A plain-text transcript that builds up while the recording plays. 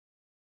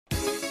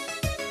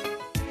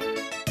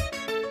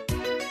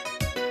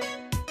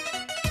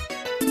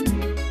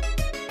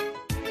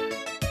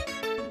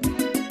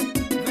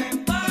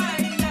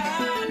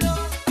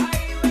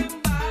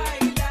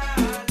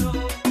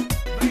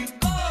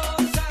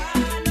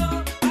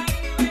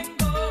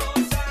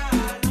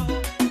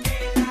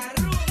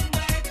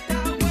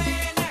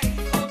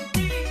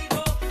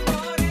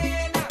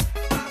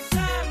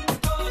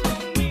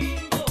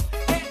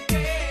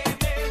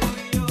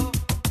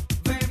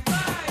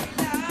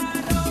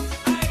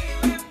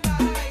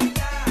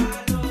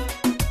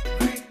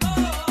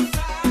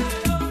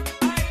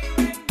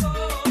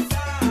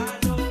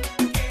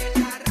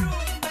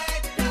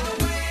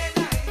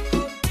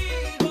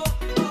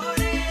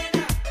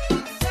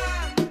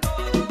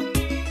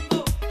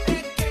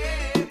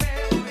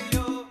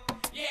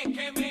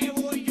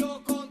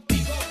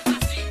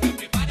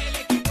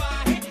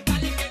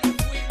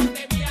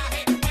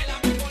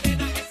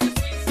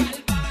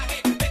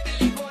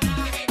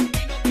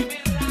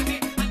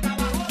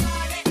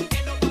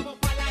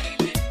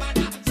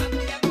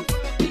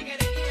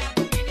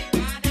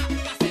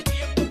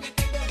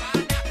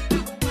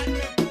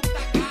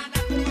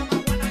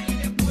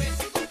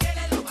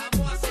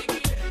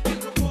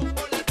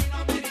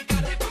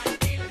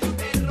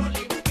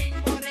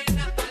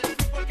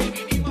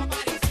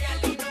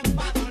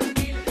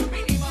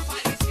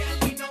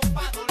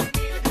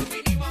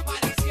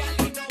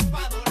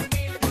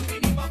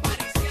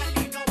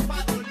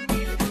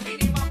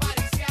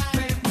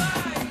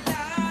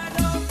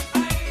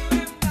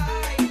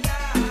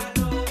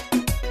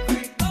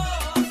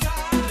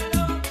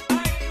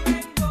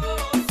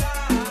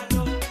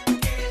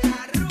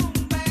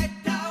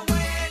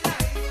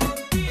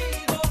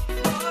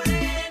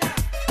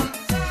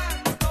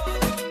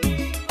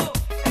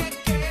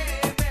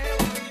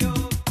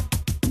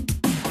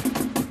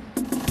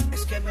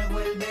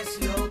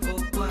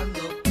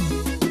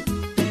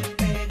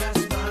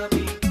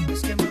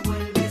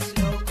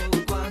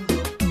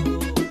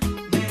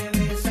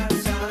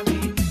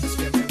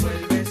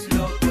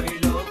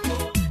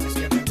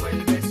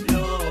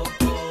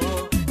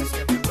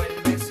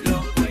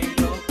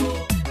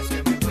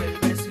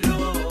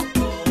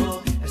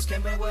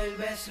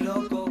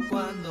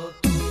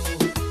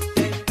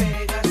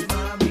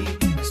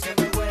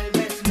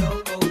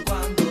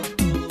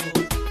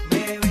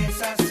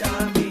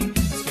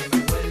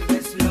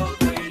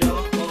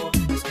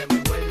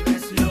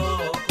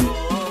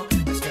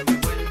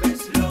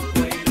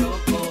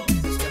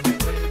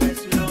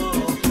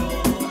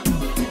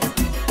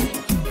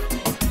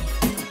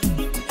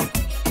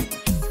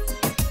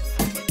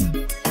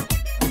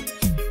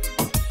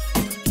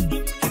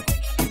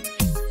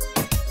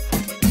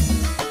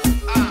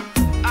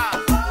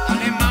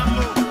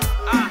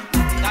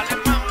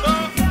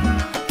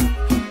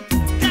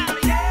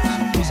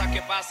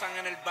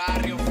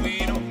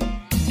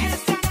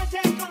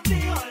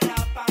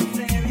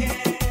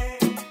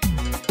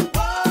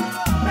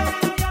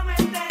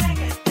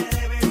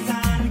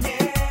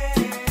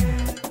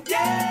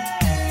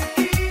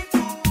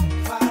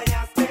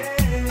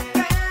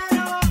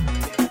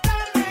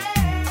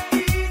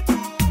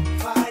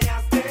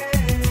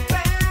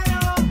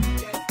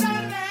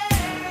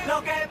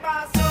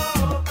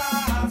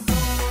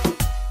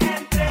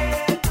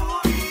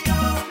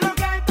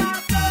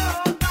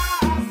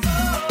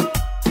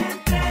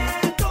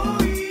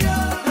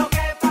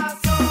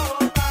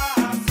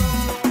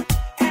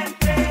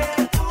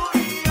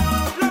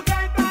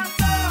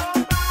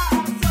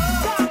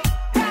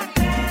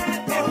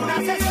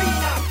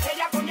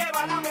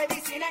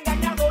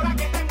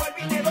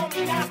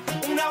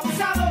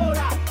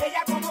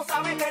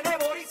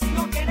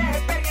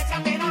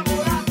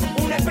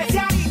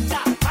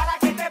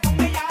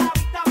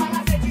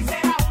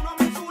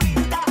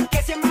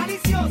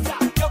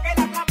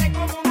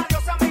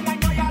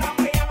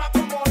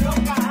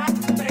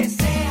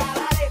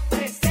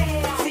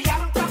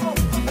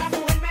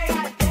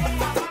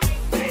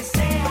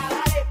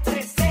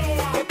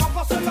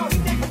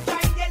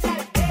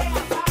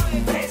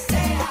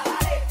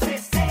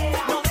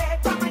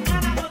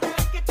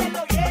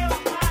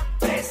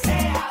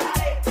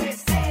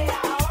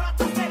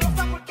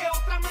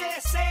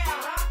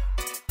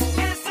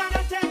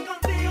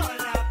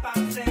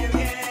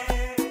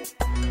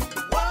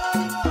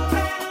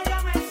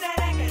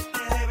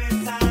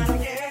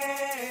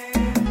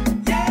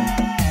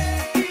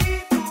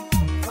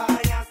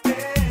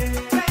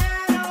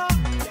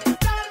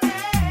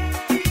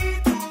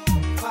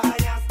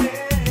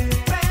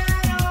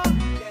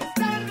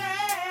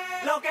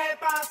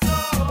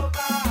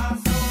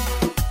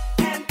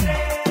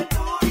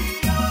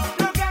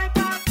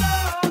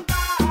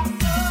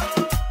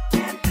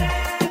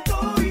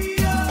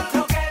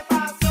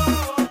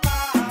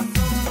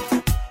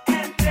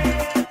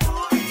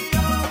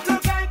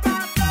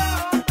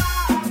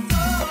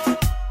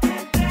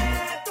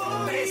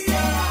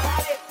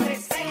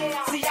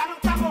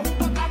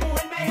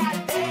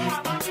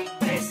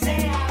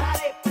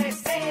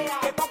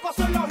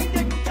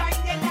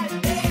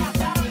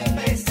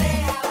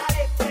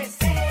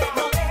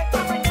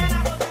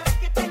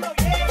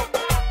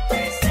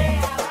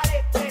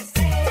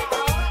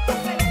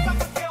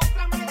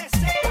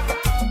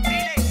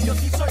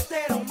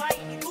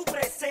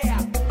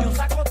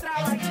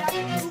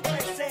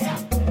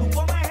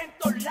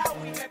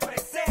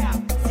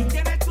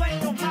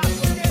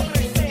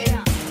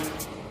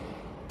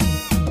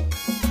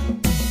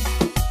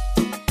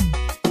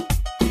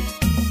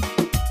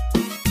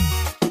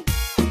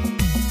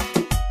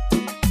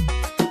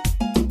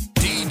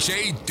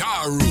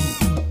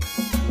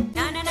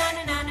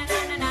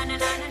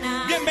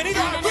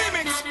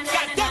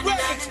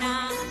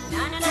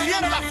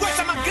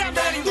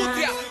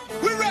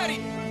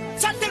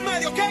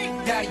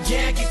Daddy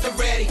Yankee está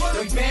ready,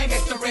 Lloyd Bang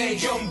está ready,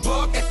 Young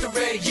Buck está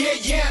ready,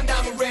 yeah,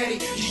 andamos ready,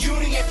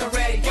 G-Unit está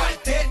ready,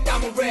 Cartel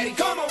estamos ready,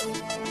 come on,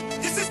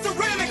 this is the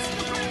remix.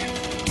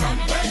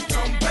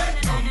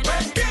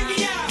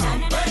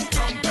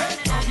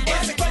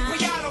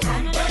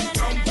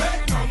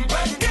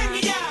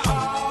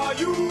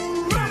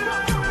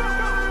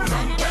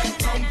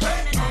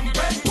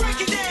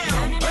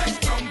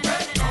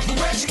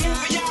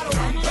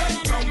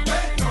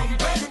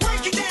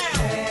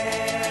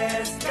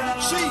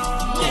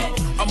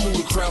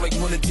 Crowd like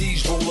one of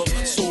these roll up.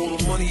 So all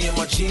the money in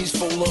my jeans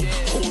fold up.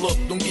 Hold up,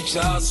 don't get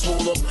your eyes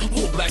swole up.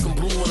 All black and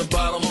blue on the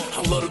bottom.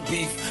 I love the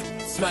beef.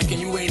 Smacking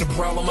you ain't a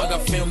problem. I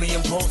got family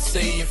in Ponce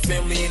and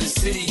family in the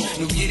city.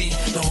 New Yiddy,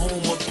 the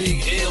home of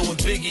Big L and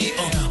Biggie.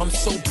 I'm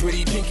so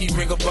pretty, pinky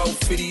ring about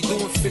 50.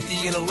 Doing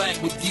 50 in a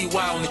lack with DY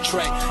on the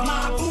track.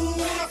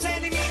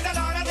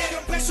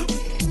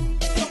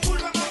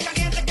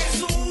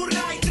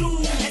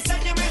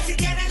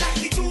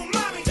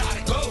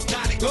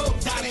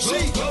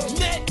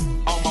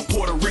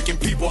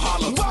 People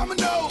holler,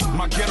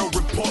 my ghetto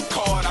report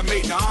card, I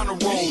made the honor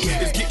roll.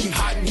 It's getting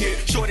hot in here,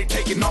 shorty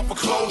taking off her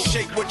clothes.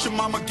 Shake what your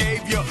mama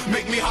gave you,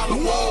 make me holler,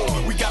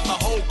 whoa. We got the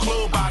whole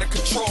club out of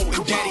control.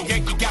 And Daddy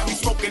Yankee got me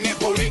smoking that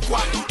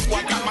Boricua.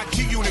 I got my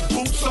G-Unit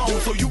boots on,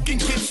 so you can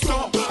get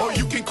stomped, or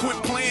you can quit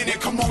playing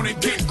and come on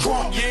and get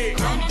crunk, yeah.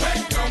 Come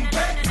back, come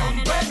back,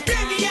 come back,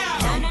 baby, yeah.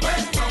 Come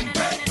back, come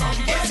back,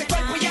 come back. Ese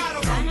cuerpo ya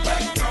lo come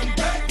back, come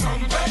back,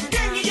 come back,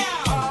 baby,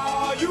 yeah.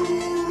 Are you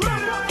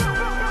ready?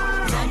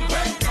 Come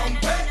back, come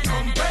back,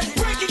 come back.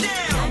 Break it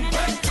down. Come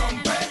back, come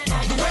back, come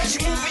back. The way she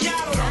move it,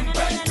 yeah. Come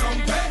back,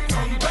 come back,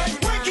 come back.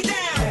 Break it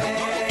down.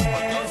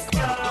 Let's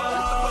go.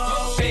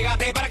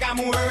 Pégate para acá,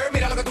 mujer.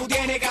 Mira lo que tú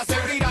tienes que hacer.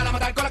 Ir a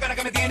matar con la cara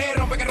que me tiene.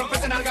 Rompe que rompe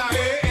ese nalga.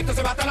 Esto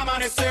se va hasta el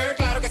amanecer.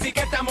 Claro que sí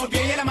que estamos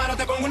bien. Y en la mano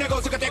te pongo un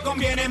negocio que te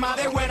conviene más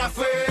de buena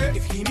fe.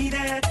 If you give me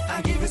that,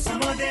 I give it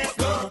some of that.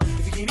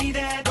 If you give me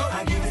that,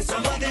 I give it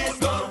some of that.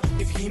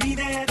 If you give me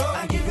that,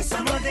 I give it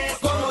some of that.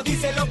 Como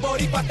dicen los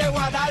boricuas, te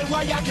voy a dar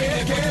guayaque.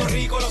 De Puerto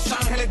Rico, Los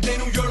Ángeles, de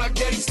New York, like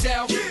Daddy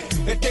Style.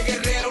 Este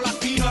guerrero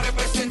latino ha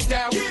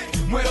representado.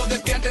 Muero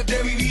desde antes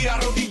de vivir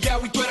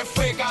arrodillado y tú eres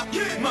feca,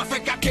 más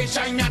feca que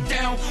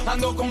Chinatown.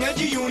 Ando con el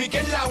G-Unit que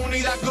es la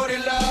unidad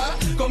gorila.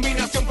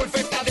 Combinación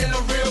perfecta de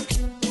los real.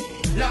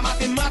 Las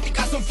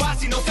matemáticas son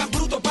fáciles, no seas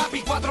bruto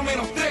papi. 4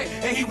 menos 3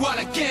 es igual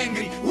a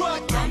Kengri.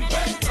 What? Come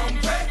back, come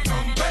back,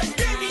 come back.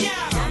 Give me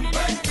out. Come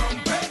back,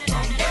 come back,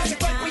 come back. Ese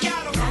cuerpo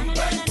ya lo come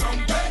back,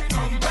 come back,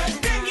 come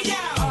back. Give me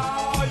out.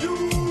 Are you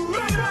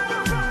ready?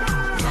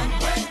 Come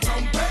back,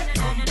 come back,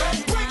 come back.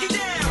 Break it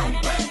down.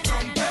 Come back,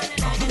 come back,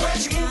 come back. The way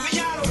she move it,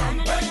 ya lo come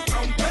back,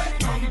 come back,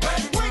 come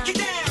back. Break it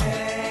down.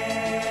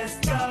 Let's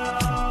go.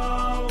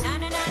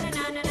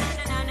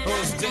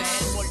 Who's this?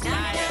 Who's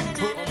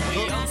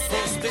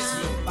this?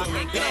 Pa'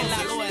 que creen la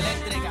luz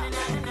eléctrica.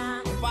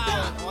 Pa,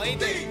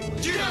 oíste.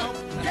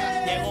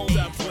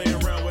 Stop playing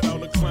around with all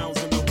the clowns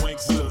and the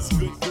wanksters.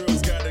 Good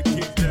girls gotta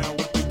get down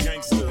with the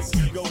gangsters.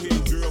 Go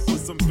ahead, girl, put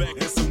some back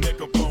and some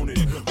neck up on it.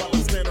 While I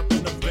stand up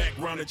in the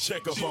background and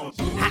check up on it.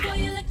 Boy,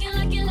 you looking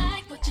like you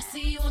like what you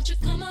see. Won't you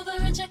come over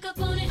and check up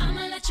on it?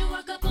 I'ma let you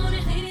work up on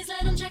it. Ladies,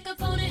 let him check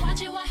up on it.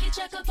 Watch it while he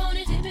check up on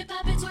it. Dip it,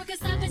 pop it, twerk it,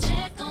 stop it,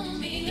 check on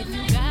me. If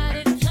you got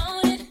it,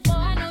 flown it, boy,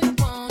 I know you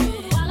want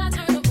it. While I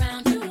turn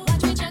around, you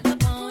watch me check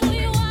up on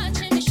it. You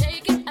watching me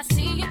shake it, I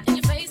see it in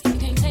your face. You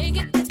can't take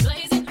it, it's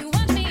blazing. You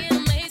watch me in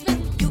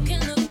amazement. You can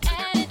look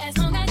at it as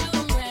long as you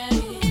don't grab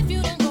it. If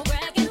you don't go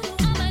bragging,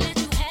 I'ma let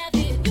you have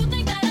it. You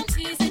think that I'm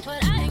teasing,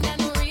 but I ain't got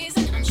no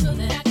reason. I'm sure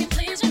that I can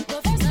please you,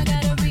 but first I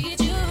gotta read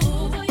you.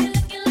 Boy, you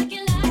looking like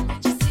you like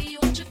what you see.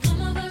 Won't you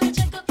come over and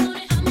check up on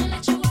it? I'ma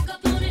let you work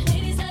up on it.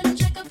 Ladies, let him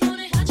check up on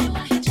it. Watch it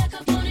while he check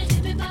up on it.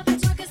 Dip it, pop it,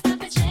 twerk it,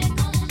 stop it, check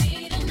on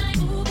me tonight.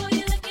 Ooh, boy,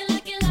 you looking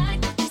like you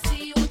like what you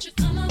see. Won't you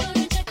come over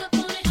and check up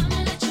on it?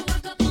 I'ma let you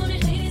work up on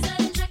it. Ladies, let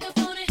him check up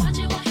on it. Watch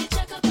it while he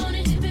check up on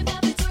it. Dip it,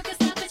 pop it, twerk it,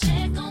 stop it,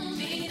 check on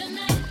me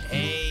tonight.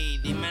 Hey,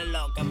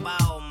 dímelo, ¿qué pa'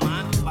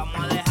 Omar?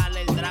 Vamos a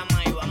dejarle el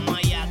drama y vamos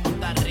allá. Tú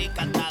estás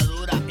rica, estás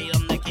dura y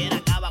donde quiera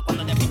acaba.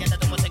 Cuando te piques de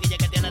tu musiquilla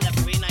que tienes de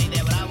fina y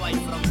de brava y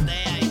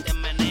frontea y te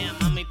menea,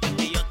 mami, pa'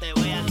 que yo te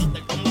vea. Los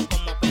del combo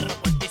como perros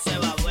por ti se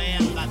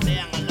babean,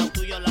 gatean. Al lado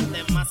tuyo las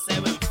demás se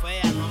ven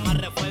feas. No más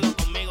refuego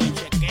conmigo y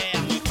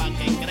chequea, mi pa'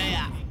 que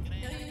crea.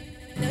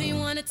 Know you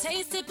wanna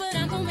taste it, but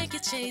I'm gon' make you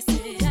chase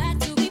it. Got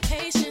to be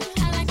patient.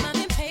 I like my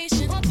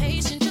impatient. More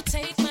patient, you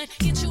take mine.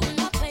 Get you in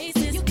my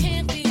places. You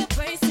can't be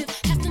abrasive.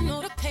 Have to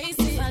know the pace.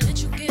 If I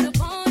let you get up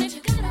on it,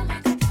 you gotta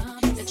make a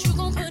promise that you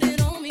gon' put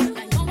it on me.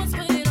 Like no one's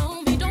put it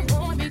on me. Don't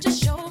bore me,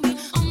 just show me.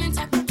 I'm in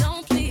type of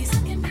don't please.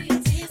 I can be a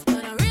tease,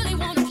 but I really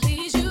wanna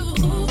please you.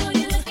 Ooh, boy,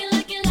 you looking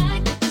like you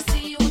like what you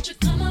see. Won't you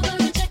come over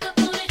and check up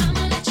on it?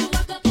 I'ma let you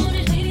work up on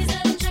it. Ladies,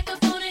 let him check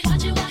up on it.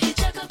 Watch it while he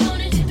check up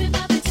on it. Dip it,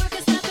 pop it, twerk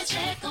it, stop it,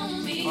 check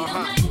on me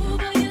tonight. Ooh,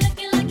 boy, you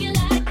looking like you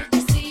like what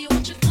you see.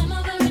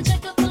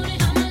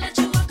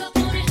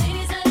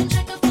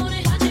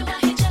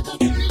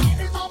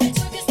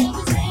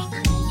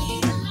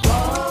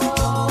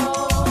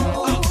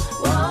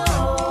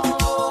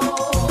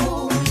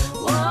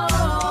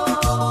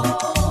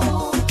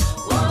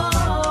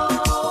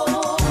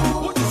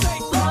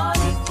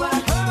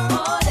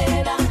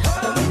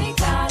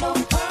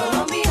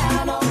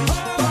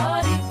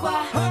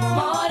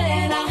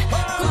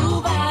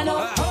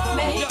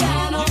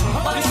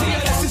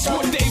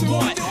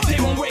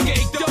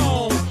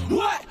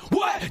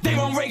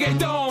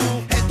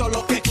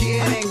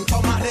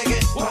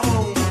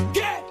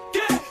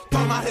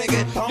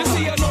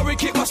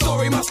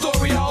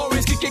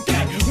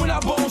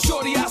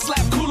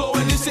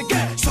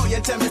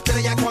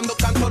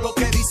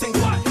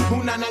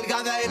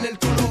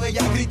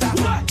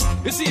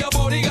 You see your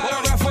body got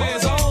a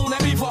reference on.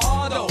 That be for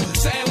Ardo,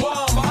 San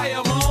Juan,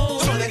 Bayamón.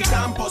 Son del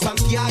campo,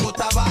 Santiago,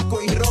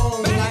 tabaco y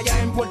ron. Allá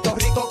en Puerto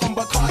Rico con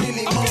Bacardi y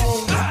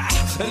limón.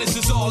 And this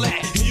is all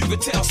that, and you can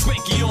tell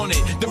Spanky on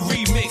it. The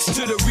remix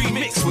to the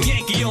remix with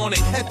Yankee on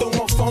it. Esto es un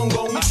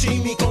mofongo, un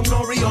chimi con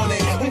nori on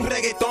it. Un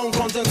reggaeton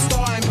con Don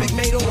Star and Big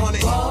Mato on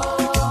it.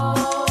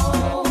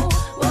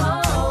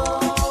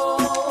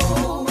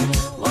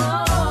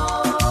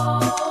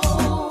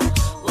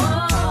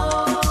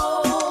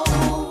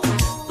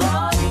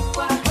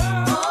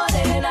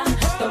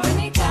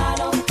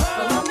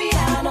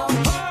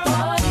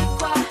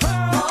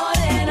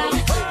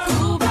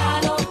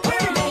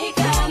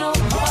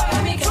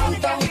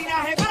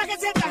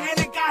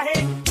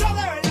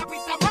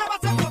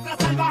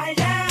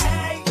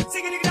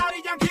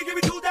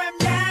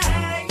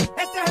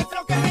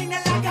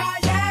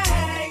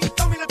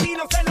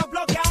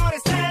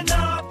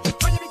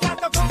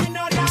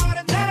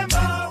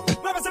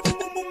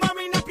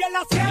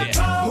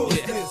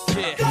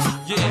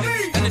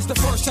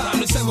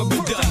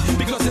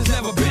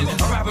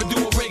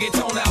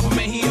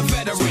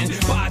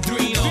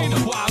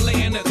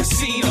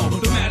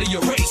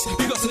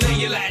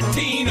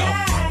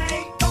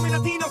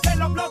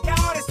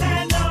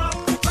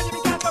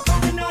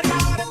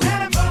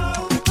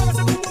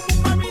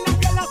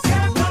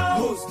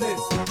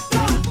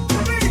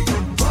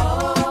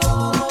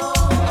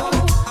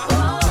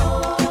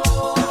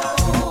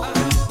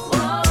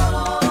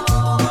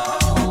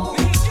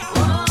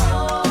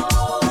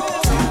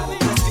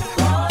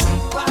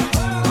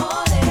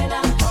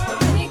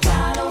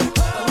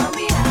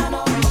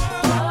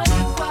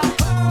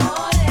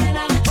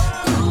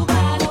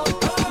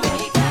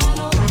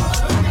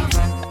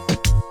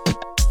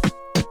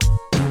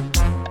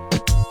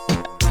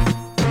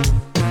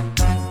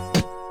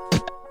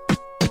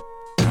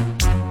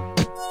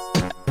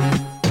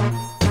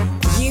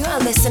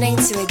 Listening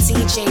to a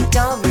DJ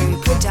Daru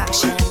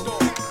production.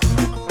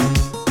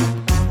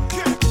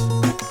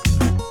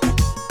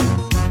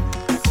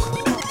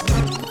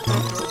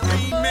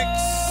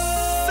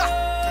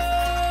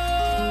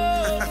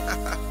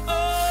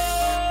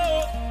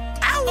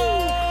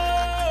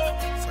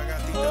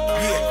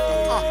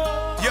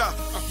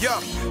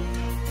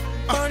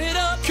 Burn it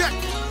up,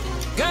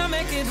 girl,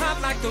 make it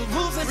hot like the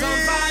roof is on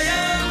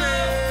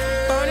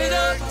fire. Burn it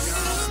up,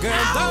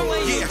 girl, the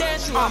way you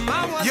dance, you are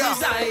my one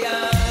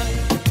desire.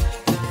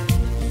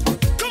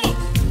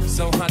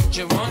 So hot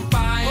you're on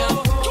fire.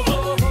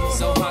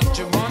 So hot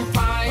you're on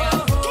fire.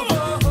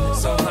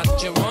 So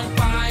hot you're on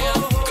fire.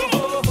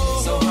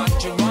 So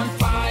hot you're on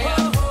fire.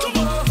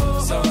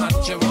 So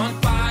hot you're on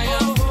fire.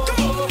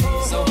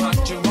 So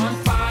hot you're on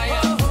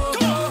fire.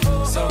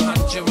 So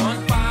hot you're on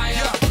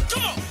fire.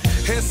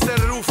 Ese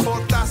rufo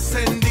está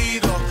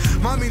encendido.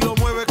 Mami lo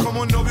mueve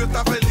como un novio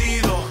está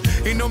perdido.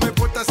 Y no me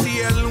importa si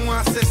él es un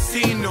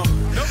asesino.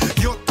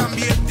 Yo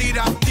también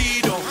tiro.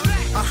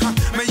 Ajá,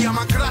 me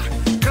llama crack.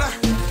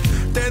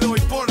 Te doy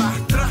por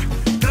atrás,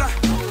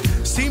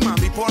 sí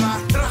mami por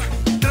atrás,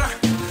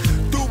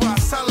 tú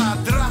vas a la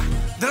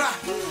dra.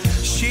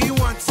 She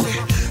wants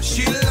it,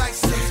 she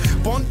likes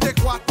it. Ponte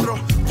cuatro,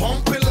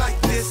 pump it like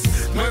this.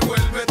 Me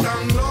vuelve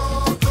tan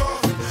loco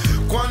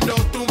cuando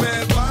tú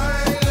me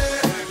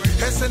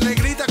bailes. Esa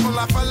negrita con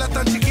la falda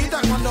tan chiquita,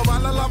 cuando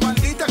baila la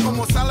maldita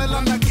como sale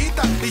la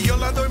naquita. Y yo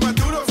la doy más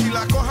duro si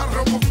la coja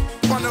rojo.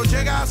 Cuando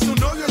llega a su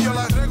novio yo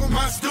la rego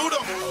más duro.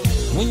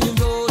 When you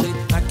roll it,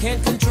 I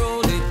can't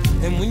control it.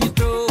 And when you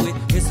throw it,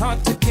 it's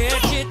hard to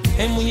catch it.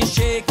 And when you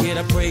shake it,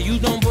 I pray you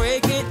don't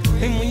break it.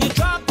 And when you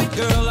drop it,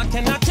 girl, I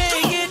cannot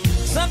take it.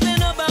 Something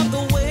about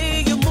the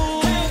way you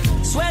move.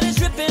 Sweat is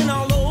dripping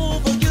all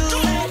over you.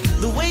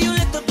 The way you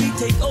let the beat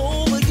take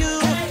over you.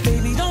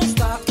 Baby, don't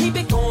stop, keep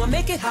it going,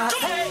 make it hot.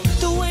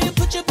 The way you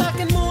put your back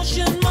in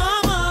motion,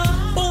 mama.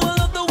 Oh, I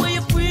love the way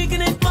you're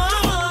freaking it,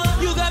 mama.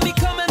 You got me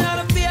coming out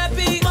of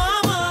VIP,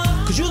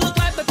 mama. Cause you look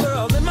like the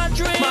girl in my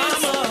dreams,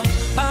 mama.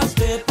 I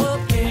step up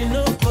in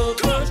the club,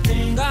 first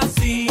thing I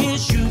see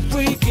is you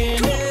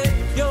freaking it.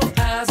 Your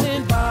eyes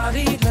and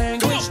body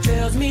language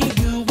tells me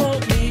you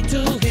want me to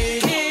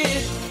hit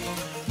it.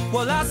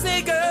 Well, I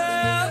say,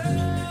 girl,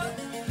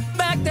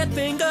 back that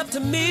thing up to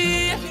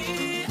me.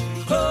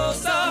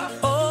 Closer,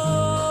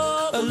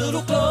 oh, a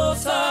little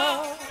closer.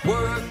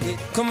 Work it,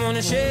 come on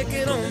and shake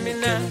it on me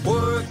now.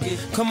 Work it,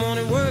 come on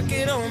and work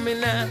it on me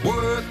now.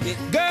 Work it,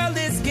 girl,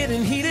 it's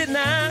getting heated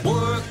now.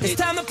 Work it, it's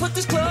time to put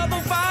this club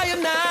on fire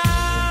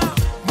now.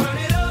 Burn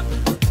it up,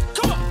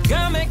 come on,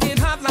 girl, make it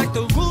hot like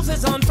the roof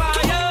is on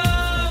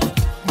fire.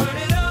 Burn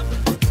it up,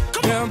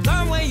 girl,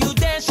 the way you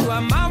dance, you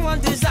are my one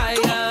desire.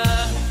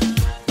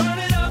 Burn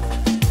it up,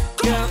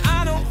 girl,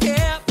 I don't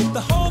care if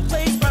the whole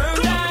place burns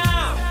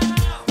down.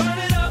 Burn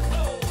it up,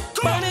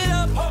 burn it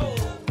up,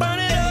 burn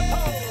it up.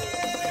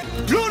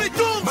 Looney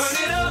Tunes, burn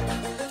it up,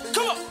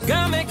 come on,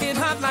 girl, make it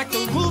hot like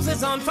the roof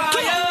is on fire.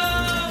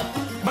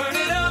 Burn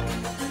it up,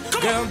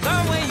 girl, the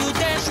way you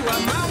dance, you are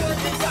my one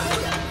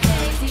desire.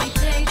 Hey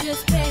DJ,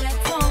 just play that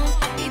song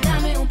y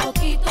dame un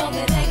poquito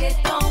de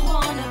reggaeton.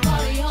 Wanna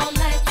party all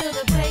night till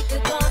the break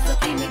of dawn, so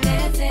keep me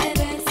dancing,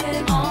 dancing.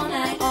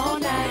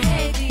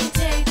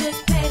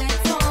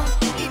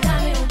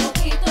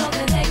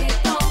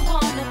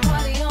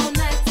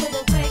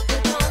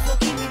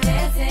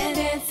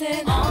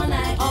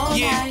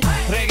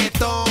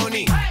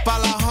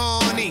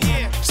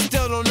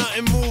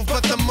 nothing move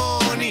but the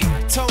money.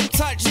 Tone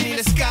touch, need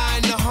the sky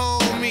and the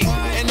homie.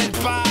 En el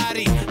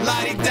party,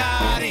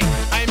 lari-dari.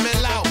 Ay,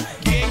 melao,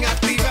 bien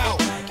activado.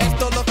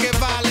 Esto es lo que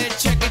vale,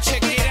 check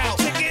it out.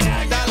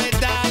 Dale,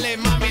 dale,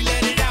 mami,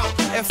 let it out.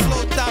 El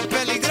flow está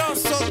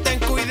peligroso, ten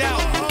cuidado.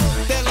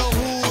 Te lo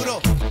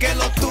juro que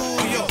lo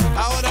tuyo.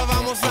 Ahora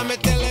vamos a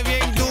meterle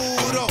bien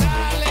duro.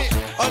 Dale,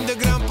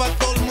 underground pa'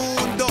 todo el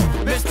mundo.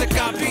 Mr.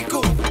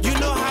 Capicu, you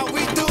know how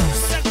we do.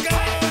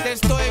 Te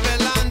estoy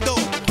velando.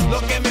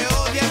 Los que me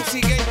odian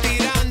siguen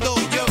tirando.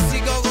 Yo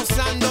sigo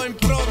gozando,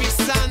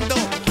 improvisando.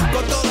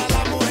 Con todas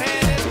las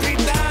mujeres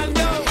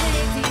gritando.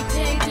 Hey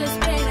DJ, just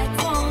play that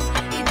song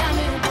y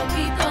dame un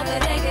poquito de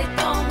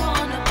reggaeton.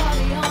 Wanna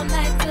party all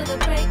night till the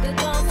break of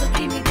dawn, so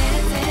keep me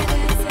dancing,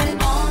 dancing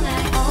all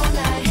night, all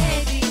night.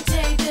 Hey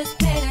DJ, just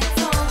play that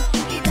song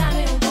y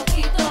dame un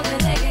poquito de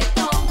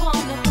reggaeton.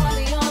 Wanna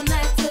party all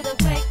night till the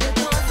break of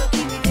dawn, so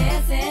keep me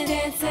dancing,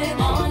 dancing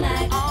all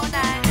night, all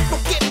night.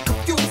 Don't get it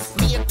confused,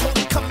 me and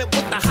Tony coming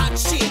with the hot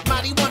shit.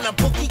 Marijuana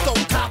boogie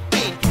gon' top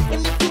it.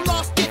 And if you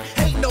lost it,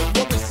 ain't no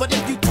worries. But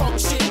if you talk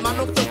shit,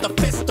 mano, feel the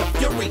fist of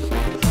fury.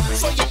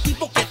 Soy el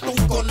tipo que tú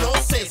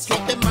conoces. Yo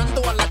te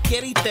mando a la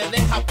quiera y te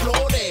deja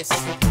flores.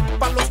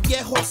 Pa' los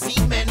viejos y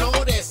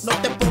menores. No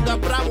te pongas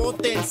bravo,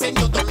 te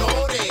enseño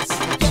dolores.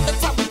 Yeah,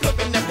 that's how we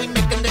flipping and we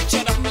making the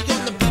cheddar. Me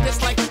on the beat,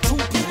 it's like two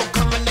people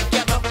coming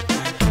together.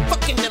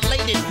 Fucking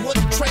elated,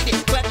 wouldn't trade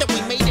it. Glad that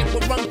we made it.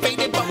 We're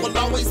unfaded, but we'll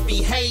always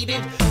be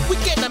hated. We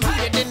get them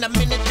heated in a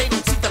minute, they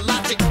don't see the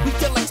logic. We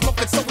feel like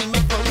smoking, so we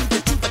make believe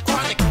that you the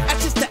chronic.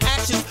 Ashes to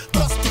ashes,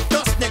 dust to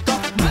dust, nigga.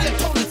 Me and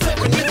Tony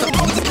flipping, it's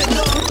always been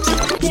done.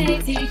 Hey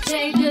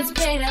DJ, just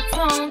play that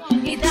song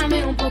y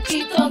dame un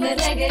poquito de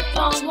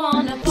reggaeton.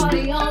 Wanna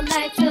party all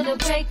night till the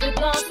break of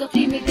dawn, so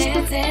keep me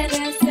dancing,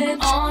 dancing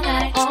all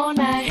night, all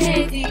night.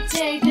 Hey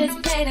DJ,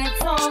 just play that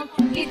song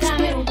y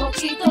dame un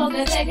poquito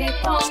de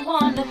reggaeton.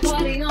 Wanna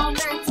party all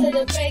night till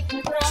the break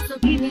of dawn, so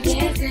keep me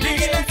dancing,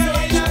 dancing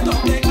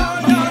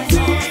all night.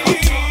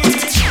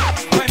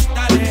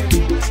 Cuéntale,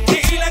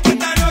 dile que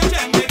esta noche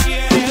me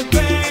quieres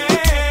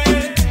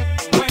ver.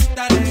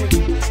 Cuéntale,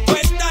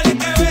 cuéntale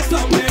que beso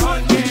mejor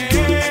que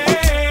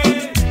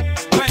él.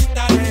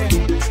 Cuéntale,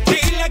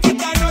 dile que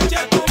esta noche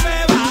tú me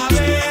vas a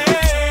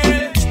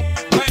ver.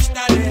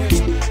 Cuéntale,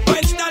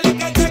 cuéntale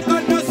que te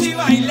conocí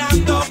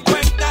bailando.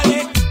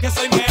 Cuéntale que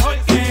soy mejor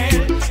que él.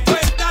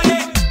 Cuéntale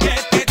que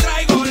te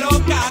traigo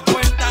loca.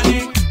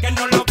 Cuéntale que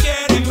no lo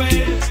quieres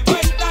ver.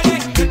 Cuéntale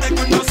que te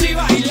conocí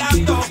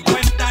bailando.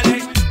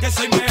 Cuéntale que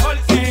soy mejor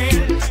que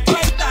él.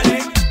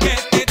 Cuéntale que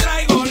te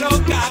traigo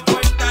loca.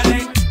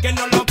 Cuéntale que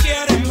no lo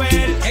quieres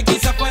ver. Que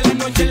quizá fue la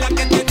noche en la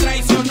que te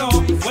traicionó.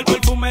 Fue el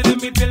perfume de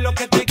mi piel lo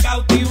que te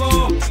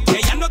cautivó.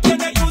 Que ya no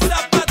tiene excusa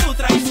para tu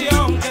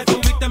traición. Que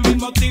tuviste mil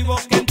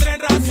motivos que entre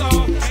en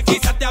razón.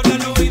 Quizás te habla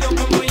al oído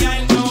como ya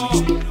él no.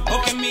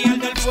 O que en mí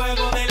arde el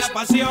fuego de la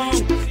pasión.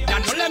 Ya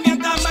no le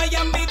mientas más y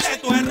admite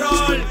tu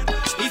error.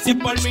 Y si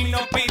por mí no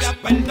pidas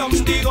perdón,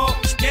 digo,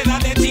 queda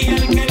de ti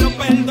el que lo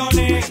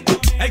perdone.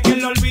 El que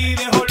lo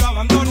olvide o lo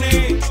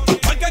abandone.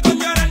 Porque con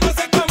llorar no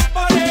se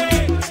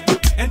compone.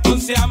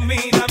 Entonces a mí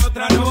dame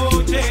otra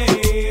noche.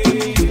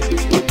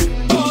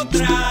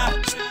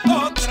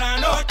 Otra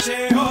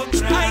noche,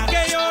 otra. Ay,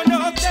 que yo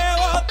no te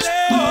bote.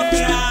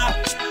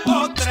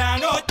 Otra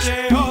noche,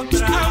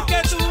 otra.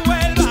 Aunque tú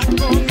vuelvas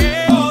con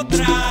él.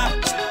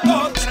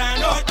 Otra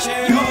noche,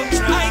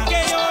 otra. Ay,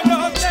 que yo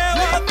no te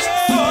bote.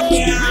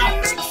 Otra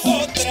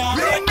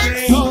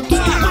noche,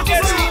 otra. Aunque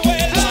tú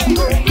vuelvas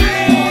con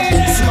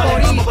él.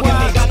 Súmale vamos porque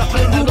mi gata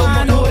prenda los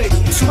motores.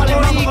 Súmale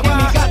vamos porque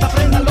mi gata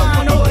prenda los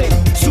motores.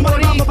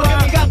 Súmale vamos porque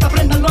mi gata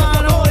prenda los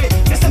motores.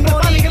 Que se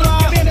prepare que lo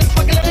que viene es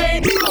pa' que le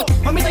den duro.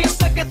 Mamita, yo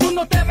sé que tú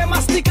no te ves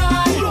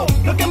masticar.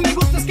 Lo que me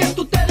gusta es que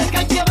tú te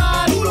dejas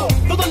llevar.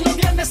 Todos los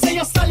viernes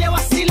ella sale a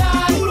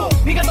vacilar.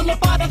 Mi gata no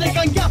para de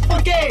canjear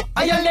porque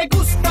a ella le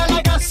gusta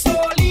la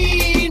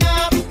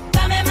gasolina.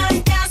 Dame más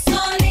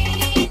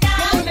gasolina,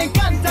 A ella le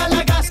encanta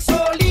la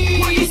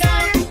gasolina.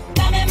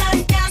 dame más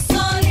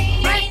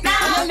gasolina, A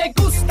ella le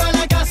gusta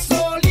la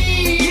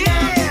gasolina.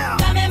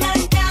 dame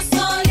más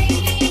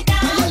gasolina,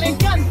 A ella le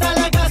encanta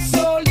la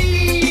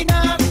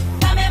gasolina.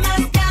 dame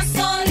más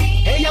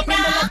gasolina. Ella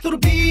prende la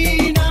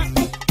turbina,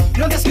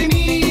 no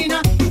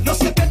discrimina, no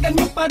se pierde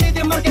ni un pared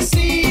de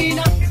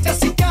marquesina. Se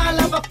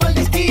acicala, va pa'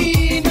 la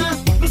esquina,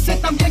 luce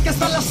tan bien que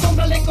hasta la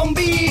sombra le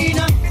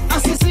combina.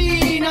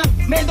 Asesina,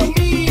 me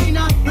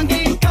domina, anda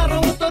en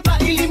carro, toda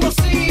y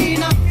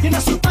limusina. Llena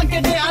su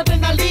tanque de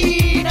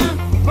adrenalina,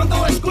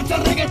 cuando escucha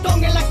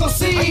reggaetón en la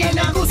cocina. A ella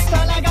le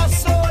gusta la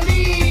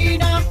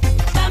gasolina,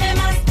 Dame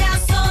más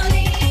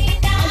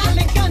gasolina, a ella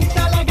le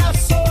encanta la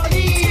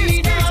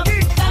gasolina.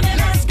 dame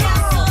más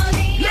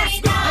gasolina,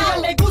 A ella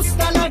le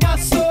gusta la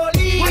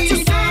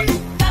gasolina.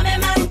 dame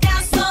más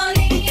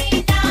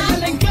gasolina, A ella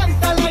le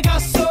encanta la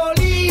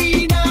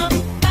gasolina.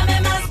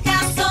 dame más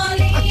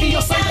gasolina. Aquí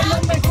yo soy de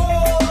los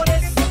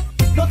mejores.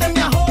 No te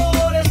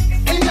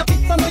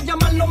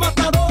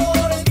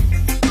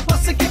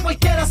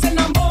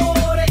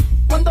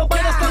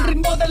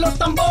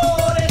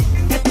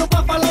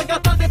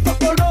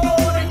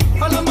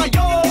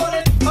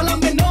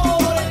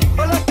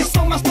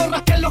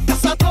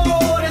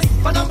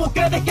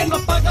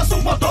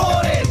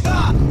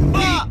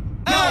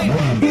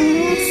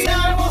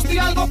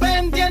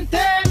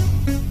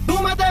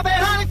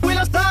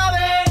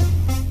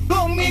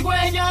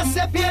huella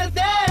se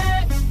pierde,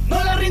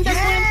 no le rinde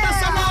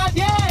cuentas a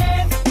nadie.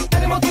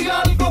 Tenemos tú y yo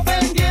algo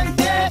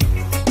pendiente,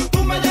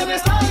 tú me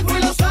debes algo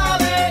y lo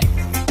sabes.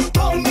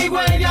 Con mi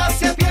huella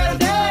se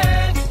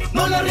pierde,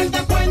 no le rinde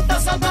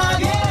cuentas a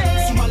nadie.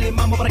 Súmale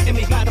mambo para que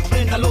mi gata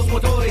prenda los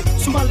motores.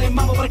 Súmale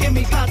mambo para que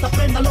mi gata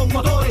prenda los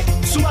motores.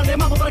 Súmale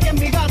mambo para que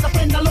mi gata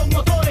prenda los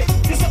motores.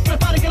 Que se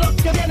prepare que lo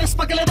que viene es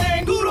pa' que le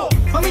den duro.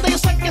 Mamita, yo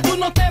sé que tú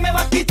no te me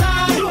vas a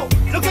quitar duro.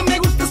 Lo que me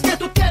gusta es que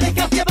tú tienes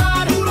que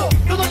llevar duro.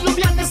 Todos los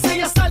viernes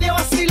ella sale a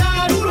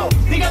vacilar duro.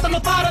 Mi gata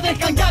no para de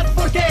cantar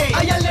porque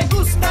a ella le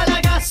gusta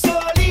la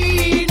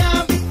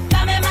gasolina.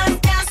 Dame más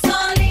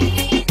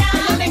gasolina. A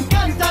ella le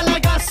encanta la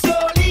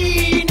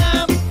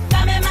gasolina.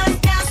 Dame más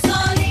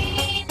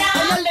gasolina.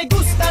 A ella le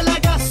gusta la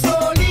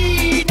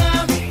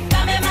gasolina.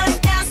 Dame más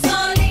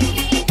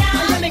gasolina.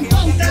 A ella le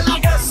encanta la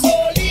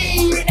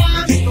gasolina.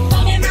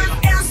 Dame más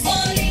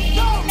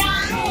gasolina.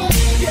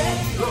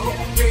 Quiero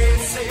que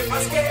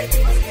sepas que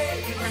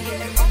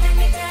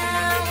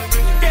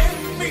en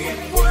mí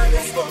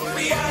puedes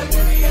confiar.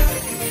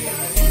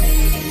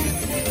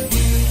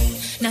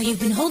 Now you've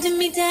been holding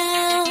me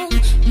down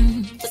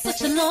for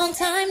such a long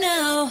time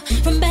now.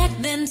 From back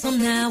then till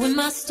now in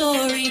my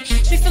story.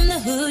 Straight from the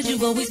hood,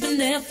 you've always been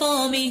there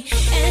for me.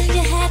 And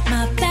you had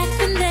my back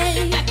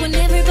when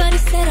everybody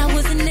said I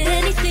wasn't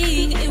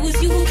anything. It was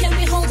you who kept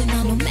me holding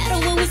on no matter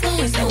what was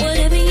going. So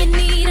whatever you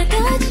need, I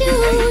got you,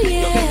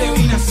 Lo que te yeah.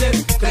 vine a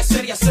hacer,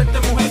 crecer y hacerte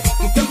mujer.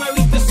 Tú me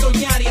viste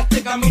soñar y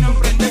este camino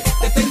emprender.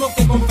 Te tengo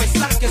que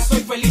confesar que soy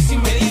feliz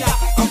sin medida.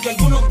 Aunque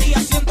algunos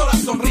días siento la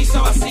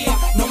sonrisa vacía.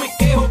 No me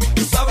quejo,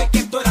 tú sabes que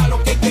esto era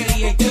lo que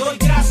quería. Y te doy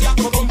gracias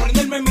por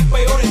comprenderme en mis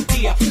peores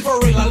días. For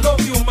real, I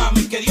love you,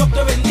 mami. Que Dios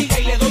te bendiga.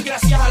 Y le doy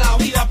gracias a la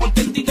vida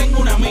porque en ti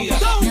tengo una amiga.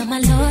 Now my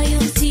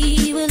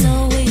loyalty will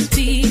always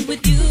be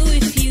with you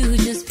if you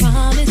just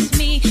promise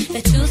me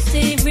that you'll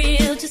stay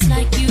real just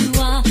like you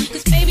are.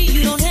 Cause baby,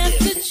 you don't have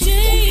to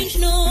change,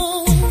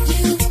 no.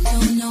 You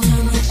don't know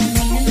how much you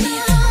mean to me.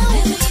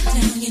 Let me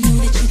down, you know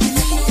that you can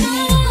lean on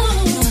me.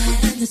 No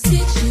matter the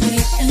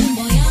situation,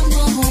 boy, I'm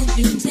gonna hold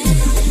you down.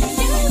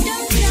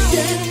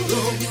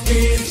 Quiero que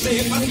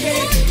sepas que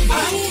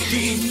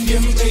aquí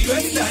siempre yo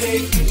estaré.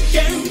 Que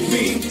en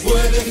mí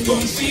puedes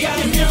confiar.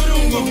 En mi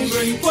un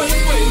hombre y cual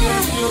fue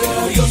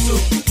glorioso.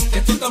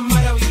 Esto tan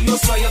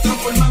maravilloso haya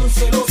transformado un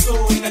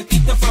celoso en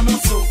artista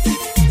famoso.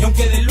 Y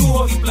aunque de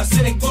lujo y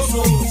placeres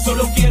gozo,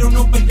 solo quiero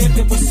no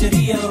perderte pues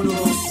sería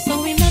doloroso.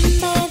 So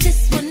remember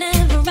this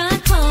whenever I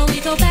call. We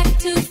go back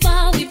too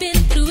far, we've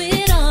been through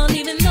it all.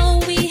 Even though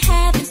we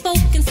haven't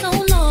spoken so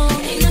long,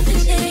 ain't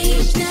nothing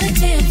changed, not a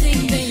damn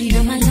thing, baby.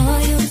 Now my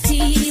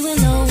loyalty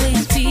will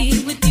always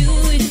be with you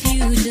if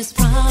you just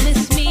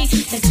promise me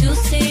that you'll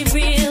stay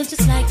real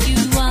just like you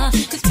are.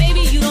 Cause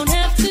baby, you don't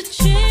have to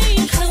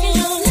change, no.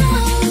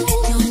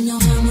 You don't know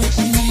how much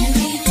you mean to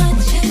me,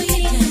 but you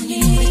me down, you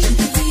know that you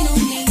can lean on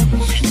me.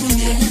 No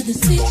matter the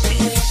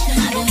situation,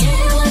 I don't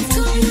care what's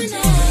going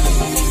on.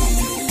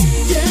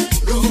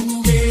 Quiero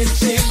que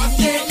sepas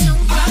que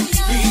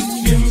aquí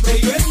siempre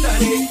yo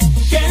estaré.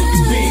 Que en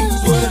mí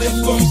puedes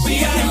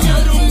confiar. En mi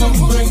un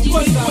hombre en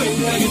cual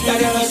pueda yo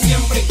estaré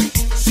siempre.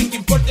 Sin que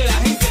importe la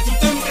gente, tú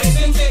ten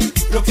presente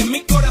lo que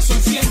mi corazón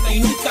siente. Y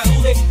nunca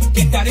dudes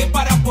que estaré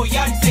para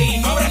apoyarte. Y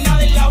no habrá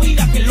nada en la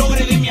vida que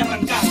logre de mí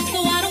arrancarte.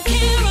 So I don't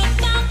care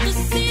about the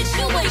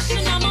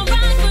situation. I'ma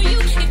ride for you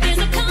if there's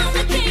a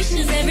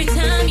complications. Every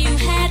time you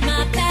had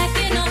my back,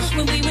 you know,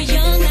 when we were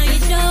young, now you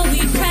know we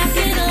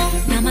cracking on.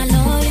 Now my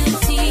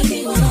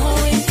loyalty will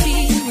always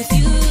be with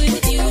you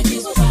if you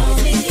just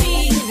promise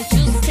me that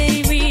you'll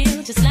stay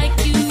real just like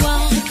you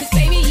are. Cause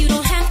baby, you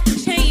don't have to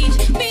change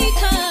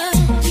because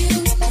you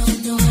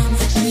don't know how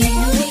much you mean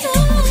to me.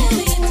 Let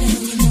me down,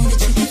 you know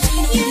that you can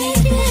lean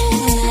on me.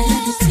 No matter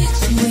the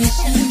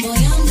situation, boy,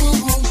 I'm gonna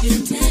hold you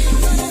down.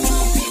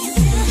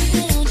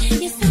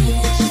 Yes, I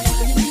am.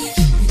 Let me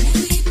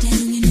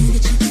down, you know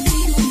that you can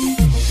lean on me.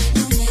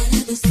 No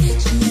matter the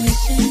situation, boy,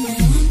 I'm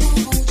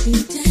gonna hold you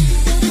down.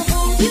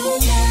 Hold you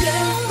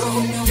down.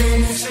 Don't know how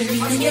much you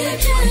mean to me.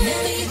 Let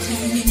me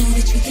down, you know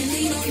that you can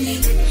lean on me.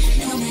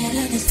 No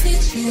matter the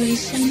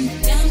situation,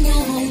 I'm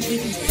gonna hold you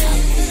down.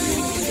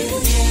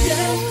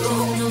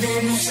 Don't know how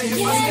much you mean to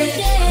me.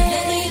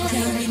 Let me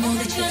down, you know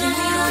that you can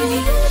lean on me.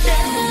 No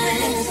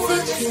matter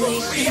the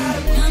situation,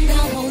 I'm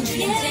gonna hold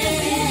you down.